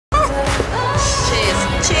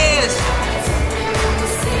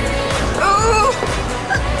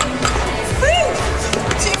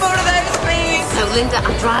Linda,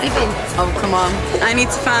 I'm driving. Oh, come on. I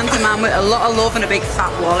need to find a man with a lot of love and a big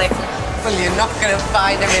fat wallet. Well, you're not going to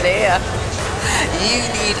find him in here. You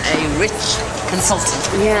need a rich consultant.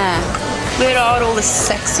 Yeah. Where are all the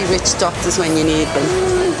sexy rich doctors when you need them?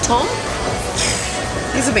 Tom?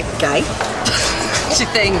 He's a bit gay. What do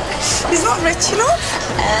you think? He's not rich enough.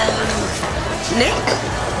 Nick?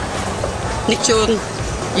 Nick Jordan,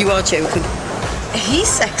 you are joking. He's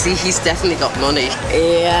sexy. He's definitely got money.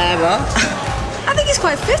 Yeah, well, I think he's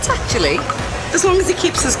quite fit, actually. As long as he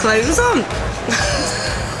keeps his clothes on.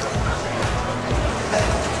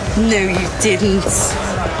 No, you didn't.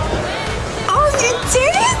 Oh, you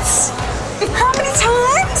did? How many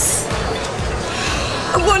times?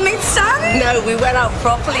 A one-night stand? No, we went out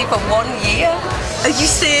properly for 1 year. Are you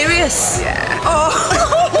serious? Yeah. Oh,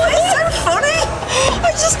 it's so funny.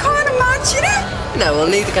 I just can't imagine it. No, well,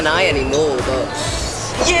 neither can I anymore, but...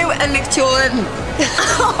 You and Nick Jordan.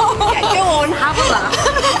 Yeah, go on, have a laugh.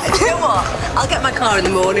 You know what? I'll get my car in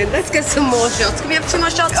the morning. Let's get some more shots. Can we have 2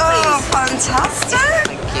 more shots, please? Oh, fantastic.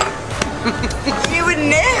 Thank you. You and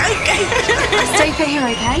Nick. Stay put here,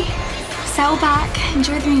 okay? Settle back,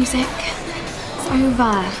 enjoy the music. It's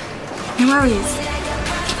over. No worries.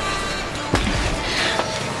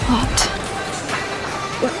 What?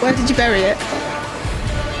 Where did you bury it?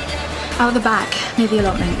 Out the back, near the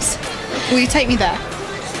allotments. Will you take me there?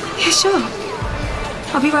 Yeah, sure.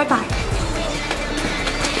 I'll be right back.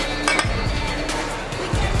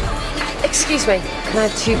 Excuse me, can I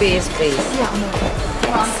have 2 beers, please? Yeah, I'm all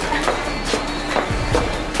right.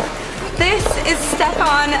 This is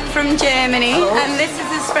Stefan from Germany, and this is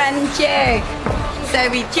his friend Jörg.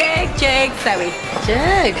 Zoe, Jörg, Zoe.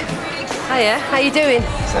 Jörg. Hiya, how you doing?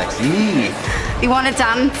 Sexy. You want to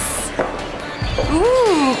dance?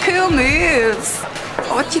 Ooh, cool moves.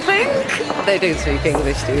 What do you think? They don't speak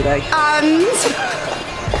English, do they? And...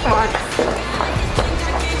 Come on.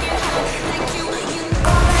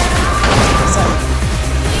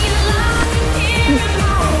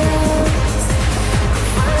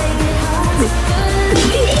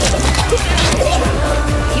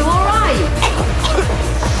 You alright?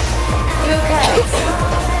 You okay?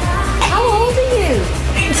 How old are you?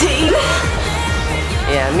 18.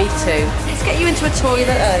 Yeah, me too. Let's get you into a toilet,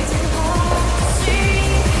 eh?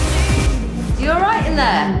 You alright in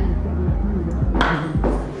there?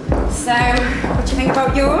 So, what do you think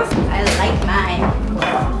about yours? I like mine.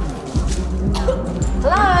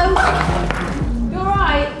 Hello? You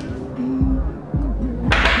alright?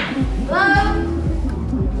 Hello?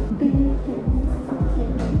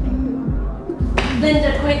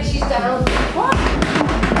 Linda, quick, she's down. What?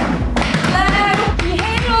 Hello? Can you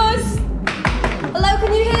hear us? Hello,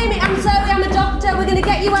 can you hear me? I'm Zoe, I'm a doctor. We're gonna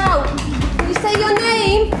get you out. Can you say your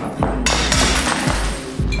name?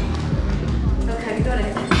 Okay, we got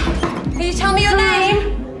it. Can you tell me your name?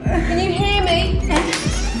 Can you hear me?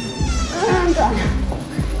 I'm done.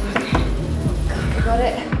 Okay, got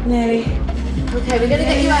it. Nearly. Okay, we're gonna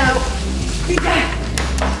get you out.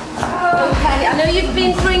 Okay, I know you've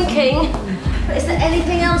been drinking, but is there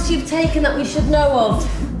anything else you've taken that we should know of?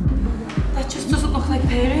 That just doesn't look like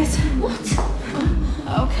periods. What?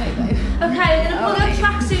 Okay, babe. Okay, we're gonna pull your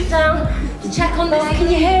tracksuit down to check on this. Can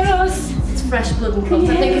you hear us? It's fresh blood and clots.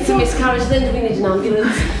 I think it's a miscarriage. Linda, we need an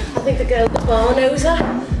ambulance. I think the girl at the bar knows her.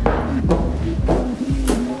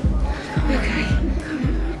 Okay.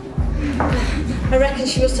 I reckon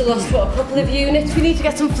she must have lost, what, a couple of units. We need to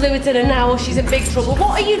get some fluids in her now or she's in big trouble.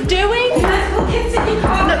 What are you doing? Kids in your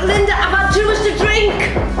car. No, Linda, I've had too much to drink.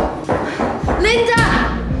 Linda!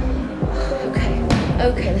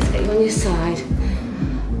 Okay, let's get you on your side.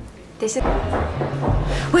 This is...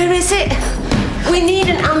 Where is it? We need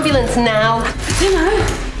an ambulance now. I don't know.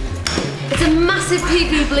 It's a massive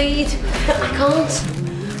PP bleed. I can't.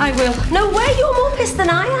 I will. No way, you're more pissed than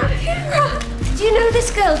I am. Do you know this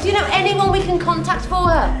girl? Do you know anyone we can contact for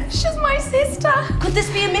her? She's my sister. Could this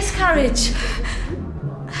be a miscarriage?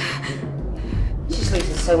 She's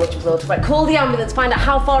losing so much blood. Right, call the ambulance, find out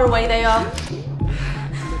how far away they are.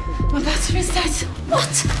 My battery's dead.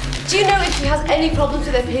 What? Do you know if she has any problems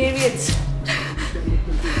with her periods?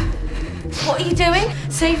 What are you doing?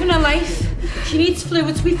 Saving her life. She needs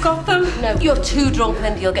fluids, we've got them. No, you're too drunk,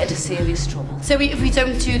 Linda, you'll get into serious trouble. So if we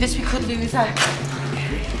don't do this, we could lose her.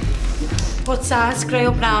 What size? Grey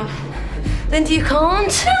or brown? Linda, you can't.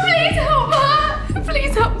 Please help her.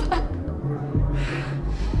 Please help her.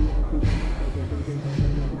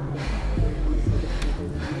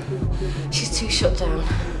 She's too shut down.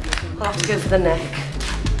 I'll have to go for the neck.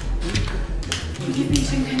 You've been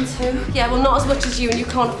drinking too? Yeah, well, not as much as you, and you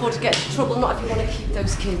can't afford to get into trouble, not if you want to keep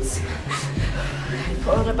those kids. Okay,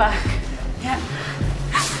 put her on her back. Yeah.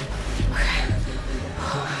 Okay.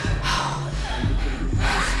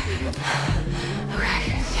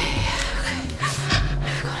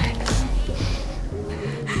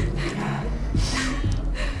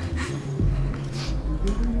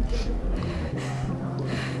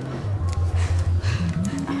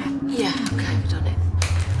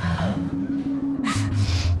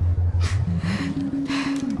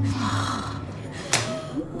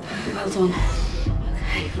 Well done.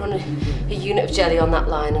 Okay, run a unit of jelly on that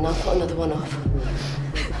line and I'll put another one up.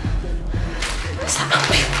 Where's that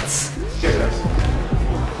ambulance?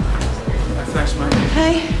 Thanks, mate.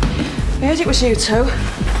 Hey, I heard it was you two.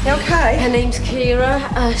 You okay? Her name's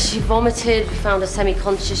Kira. She vomited, we found her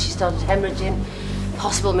semi-conscious, she started hemorrhaging.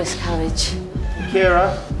 Possible miscarriage.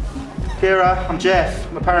 Kira, I'm Jeff.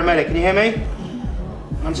 I'm a paramedic. Can you hear me?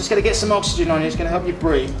 I'm just going to get some oxygen on you. It's going to help you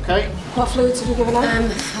breathe, okay? What fluids have you given her?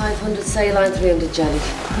 500 saline, 300 jelly.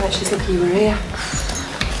 Right, she's lucky you were here.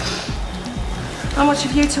 How much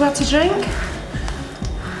have you two had to drink?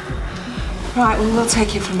 Right, well, we'll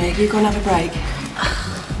take you from here. You go and have a break.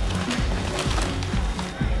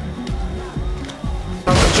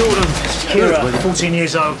 Jordan, Kira, 14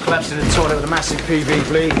 years old, collapsed in the toilet with a massive PV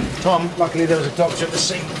bleed. Tom, luckily there was a doctor at the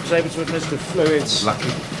scene who was able to administer fluids.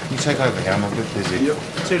 Lucky. You take over here, I'm a bit busy. Yep.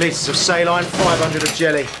 2 litres of saline, 500 of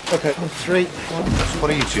jelly. Okay, 3, 1.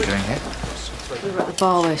 What are you two doing here? We were at the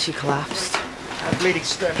bar where she collapsed. Bleeding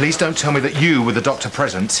stem. Please don't tell me that you were the doctor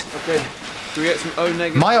present. Okay, do we get some O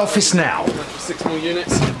negative? My office now. 6 more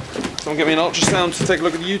units. Someone get me an ultrasound to take a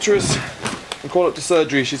look at the uterus and call it to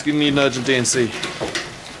surgery. She's going to need an urgent D&C.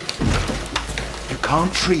 You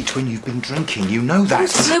can't treat when you've been drinking, you know that.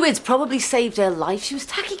 Those fluids probably saved her life. She was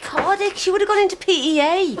tachycardic. She would have gone into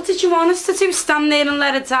PEA. What did you want us to do? Stand there and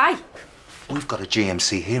let her die? We've got a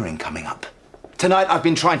GMC hearing coming up. Tonight I've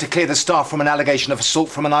been trying to clear the staff from an allegation of assault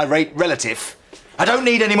from an irate relative. I don't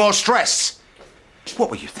need any more stress. What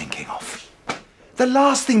were you thinking of? The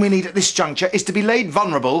last thing we need at this juncture is to be laid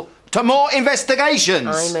vulnerable to more investigations.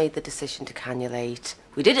 I made the decision to cannulate.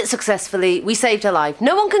 We did it successfully. We saved her life.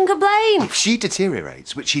 No one can complain. If she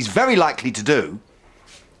deteriorates, which she's very likely to do,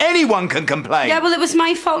 anyone can complain. Yeah, well, it was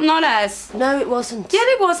my fault, not hers. No, it wasn't. Yeah,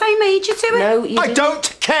 it was. I made you do it. No, you I didn't.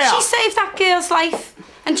 don't care. She saved that girl's life.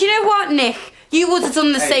 And do you know what, Nick? You would have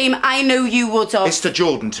done the same. I know you would have. Mr.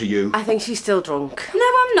 Jordan to you. I think she's still drunk. No,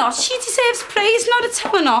 I'm not. She deserves praise, not a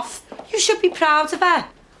telling off. You should be proud of her.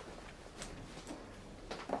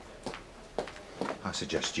 I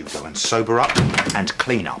suggest you go and sober up and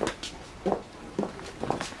clean up.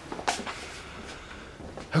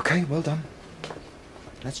 Okay, well done.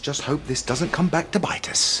 Let's just hope this doesn't come back to bite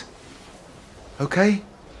us. Okay?